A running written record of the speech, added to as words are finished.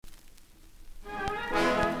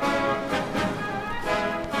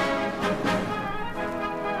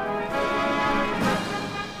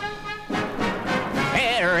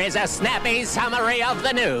a snappy summary of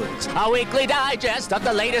the news, a weekly digest of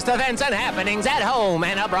the latest events and happenings at home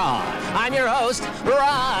and abroad. I'm your host,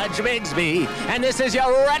 Raj Bigsby, and this is your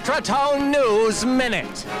Retrotone News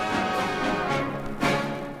Minute.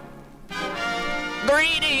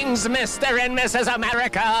 Greetings, Mr. and Mrs.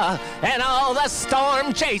 America, and all the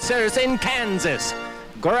storm chasers in Kansas.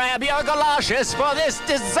 Grab your galoshes for this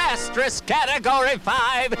disastrous Category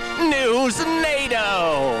 5 News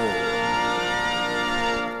NATO.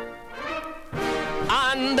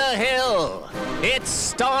 On the Hill, it's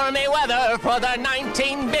stormy weather for the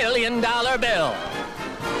 $19 billion bill.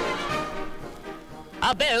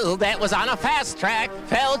 A bill that was on a fast track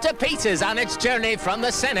fell to pieces on its journey from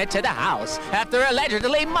the Senate to the House after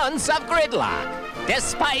allegedly months of gridlock.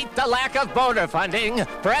 Despite the lack of border funding,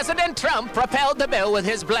 President Trump propelled the bill with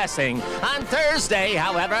his blessing. On Thursday,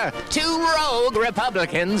 however, two rogue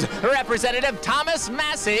Republicans, Representative Thomas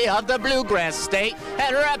Massie of the Bluegrass State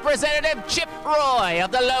and Representative Chip Roy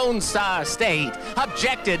of the Lone Star State,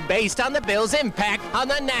 objected based on the bill's impact on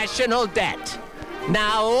the national debt.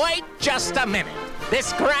 Now, wait just a minute.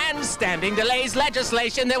 This grandstanding delays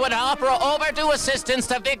legislation that would offer overdue assistance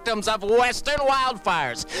to victims of western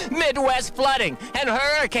wildfires, Midwest flooding, and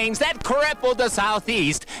hurricanes that crippled the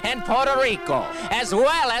Southeast and Puerto Rico, as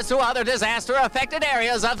well as to other disaster-affected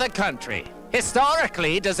areas of the country.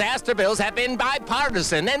 Historically, disaster bills have been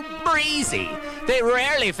bipartisan and breezy. They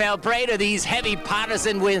rarely fell prey to these heavy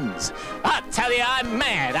partisan winds. I'll tell you, I'm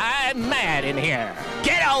mad in here.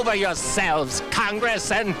 Get over yourselves,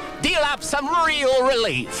 Congress, and deal up some real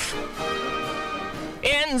relief.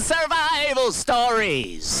 In survival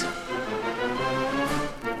stories,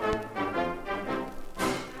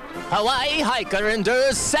 Hawaii hiker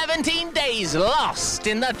endures 17 days lost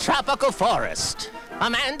in the tropical forest.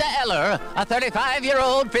 Amanda Eller, a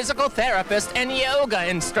 35-year-old physical therapist and yoga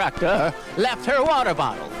instructor, left her water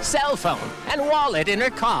bottle, cell phone, and wallet in her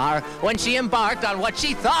car when she embarked on what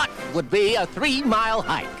she thought would be a 3-mile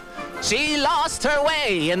hike. She lost her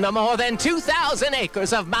way in the more than 2,000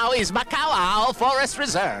 acres of Maui's Makauau Forest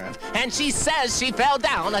Reserve, and she says she fell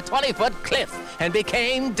down a 20-foot cliff and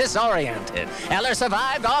became disoriented. Eller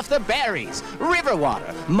survived off the berries, river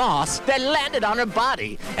water, moss that landed on her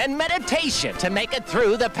body, and meditation to make it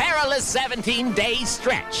through the perilous 17-day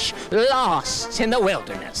stretch, lost in the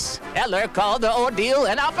wilderness. Eller called the ordeal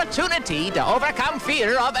an opportunity to overcome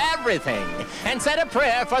fear of everything, and said a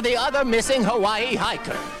prayer for the other missing Hawaii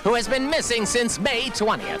hiker, who has been missing since May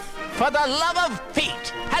 20th. For the love of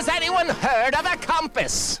Pete, has anyone heard of a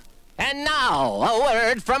compass? And now, a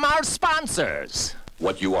word from our sponsors.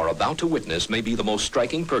 What you are about to witness may be the most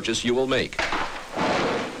striking purchase you will make.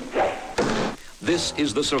 This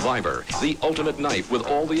is the Survivor, the ultimate knife with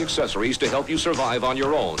all the accessories to help you survive on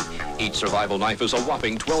your own. Each survival knife is a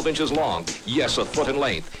whopping 12 inches long, yes, a foot in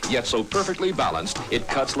length, yet so perfectly balanced, it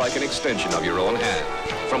cuts like an extension of your own hand.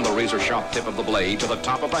 From the razor-sharp tip of the blade to the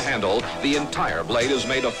top of the handle, the entire blade is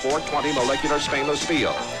made of 420 molecular stainless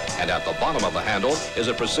steel. And at the bottom of the handle is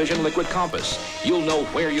a precision liquid compass. You'll know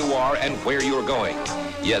where you are and where you're going.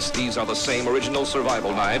 Yes, these are the same original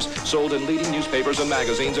survival knives sold in leading newspapers and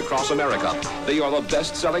magazines across America. They are the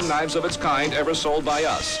best-selling knives of its kind ever sold by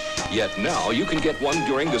us. Yet now you can get one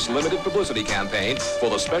during this limited publicity campaign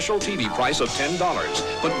for the special TV price of $10.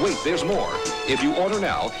 But wait, there's more. If you order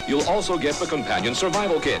now, you'll also get the companion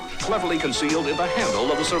survival kit, cleverly concealed in the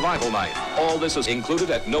handle of the survival knife. All this is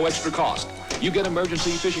included at no extra cost. You get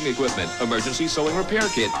emergency fishing equipment, emergency sewing repair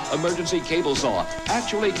kit, emergency cable saw,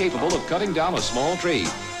 actually capable of cutting down a small tree,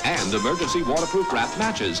 and emergency waterproof wrapped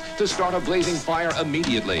matches to start a blazing fire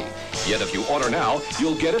immediately. Yet if you order now,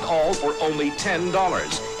 you'll get it all for only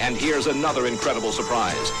 $10. And here's another incredible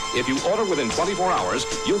surprise. If you order within 24 hours,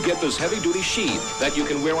 you'll get this heavy-duty sheath that you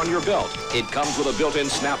can wear on your belt. It comes with a built-in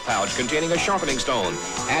snap pouch containing a sharpening stone.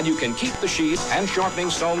 And you can keep the sheath and sharpening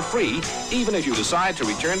stone free, even if you decide to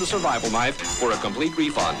return the survival knife for a complete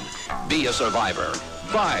refund. Be a survivor.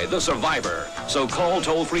 Buy the Survivor. So call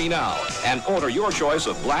toll-free now and order your choice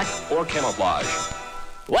of black or camouflage.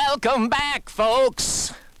 Welcome back,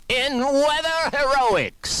 folks. In weather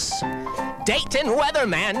heroics, Dayton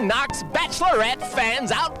weatherman knocks Bachelorette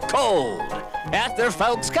fans out cold. After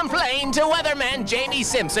folks complained to weatherman Jamie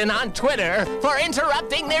Simpson on Twitter for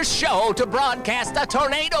interrupting their show to broadcast a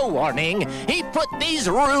tornado warning, he put these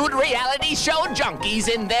rude reality show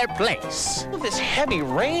junkies in their place. Well, this heavy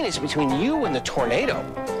rain is between you and the tornado.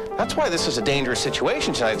 That's why this is a dangerous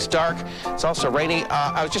situation tonight. It's dark. It's also rainy.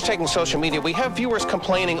 I was just checking social media. We have viewers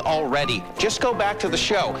complaining already. Just go back to the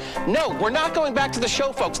show. No, we're not going back to the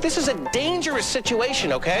show, folks. This is a dangerous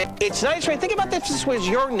situation, okay? It's nice rain. Think about this. This was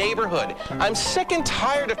your neighborhood. I'm sick and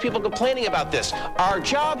tired of people complaining about this. Our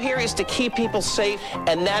job here is to keep people safe,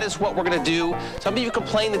 and that is what we're going to do. Some of you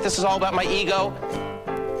complain that this is all about my ego.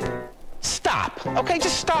 Stop. Okay,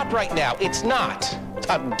 just stop right now. It's not.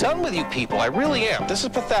 I'm done with you people. I really am. This is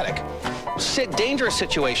pathetic. Dangerous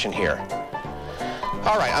situation here.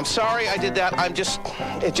 All right, I'm sorry I did that.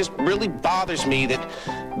 It just really bothers me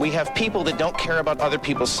that we have people that don't care about other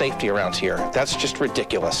people's safety around here. That's just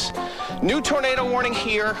ridiculous. New tornado warning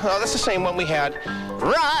here. Oh, that's the same one we had.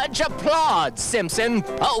 Raj applauds Simpson.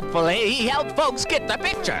 Hopefully he helped folks get the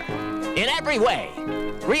picture. In every way,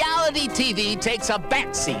 reality TV takes a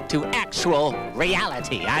backseat to actual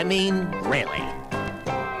reality. I mean, really.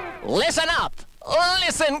 Listen up.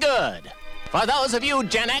 Listen good. For those of you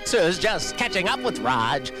Gen Xers just catching up with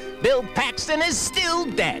Raj, Bill Paxton is still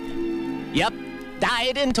dead. Yep,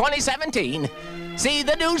 died in 2017. See,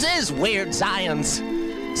 the news is weird science.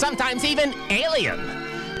 Sometimes even alien.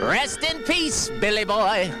 Rest in peace, Billy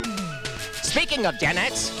boy. Speaking of Gen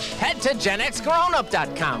X, head to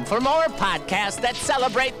GenXGrownup.com for more podcasts that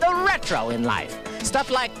celebrate the retro in life.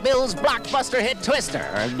 Stuff like Bill's blockbuster hit Twister,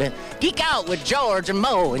 and geek out with George and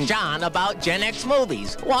Mo and John about Gen X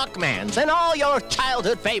movies, Walkmans, and all your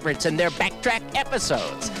childhood favorites in their backtrack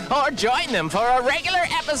episodes. Or join them for a regular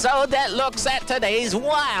episode that looks at today's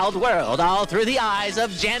wild world all through the eyes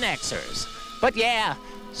of Gen Xers. But yeah,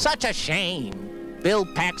 such a shame. Bill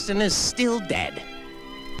Paxton is still dead.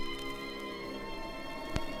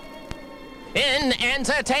 In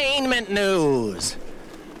entertainment news,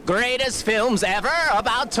 greatest films ever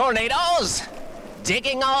about tornadoes?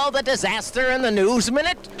 Digging all the disaster in the news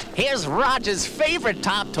minute? Here's Roger's favorite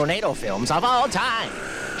top tornado films of all time.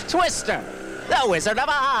 Twister, The Wizard of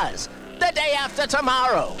Oz, The Day After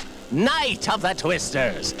Tomorrow, Night of the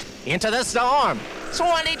Twisters, Into the Storm,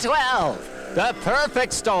 2012, The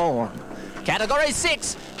Perfect Storm, Category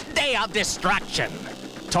 6, Day of Destruction,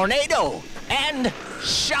 Tornado, and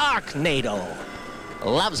Sharknado.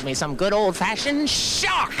 Loves me some good old-fashioned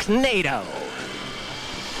Sharknado.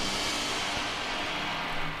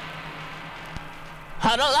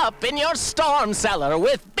 Huddle up in your storm cellar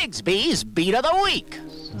with Bixby's Beat of the Week.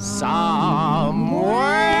 Somewhere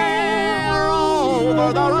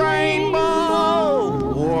over the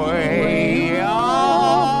rainbow, way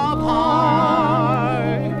up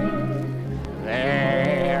high,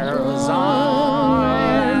 there's a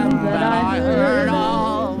land that I heard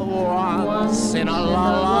of once in a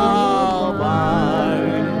lullaby.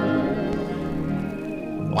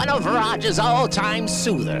 One of Roger's all-time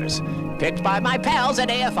soothers, picked by my pals at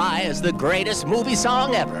AFI as the greatest movie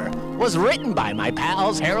song ever, was written by my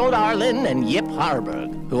pals Harold Arlen and Yip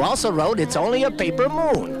Harburg, who also wrote It's Only a Paper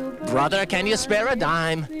Moon, Brother, Can You Spare a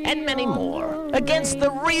Dime, and many more, against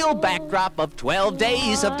the real backdrop of 12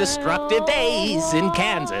 days of destructive days in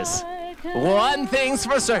Kansas. One thing's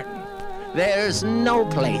for certain, there's no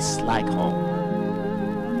place like home.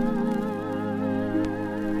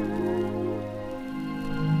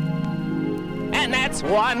 And that's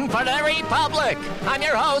one for the Republic. I'm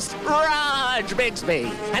your host, Raj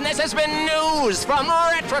Bixby, and this has been News from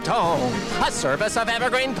Retrotone, a service of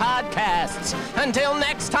Evergreen Podcasts. Until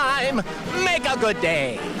next time, make a good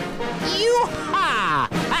day. Yoo-ha!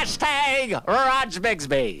 Hashtag Raj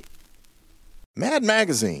Bixby. Mad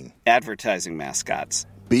Magazine. Advertising mascots.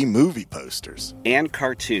 B-movie posters. And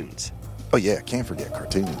cartoons. Oh yeah, can't forget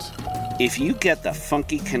cartoons. If you get the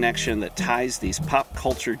funky connection that ties these pop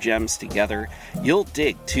culture gems together, you'll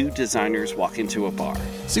dig Two Designers Walk Into a Bar.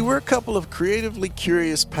 See, we're a couple of creatively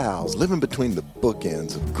curious pals living between the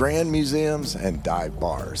bookends of grand museums and dive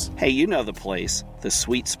bars. Hey, you know the place, the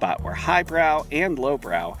sweet spot where highbrow and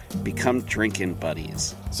lowbrow become drinking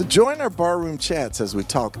buddies. So join our barroom chats as we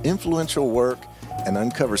talk influential work and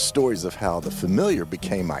uncover stories of how the familiar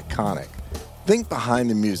became iconic. Think behind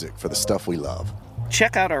the music for the stuff we love.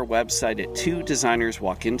 Check out our website at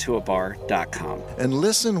twodesignerswalkintoabar.com. And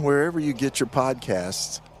listen wherever you get your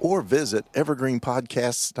podcasts or visit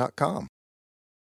evergreenpodcasts.com.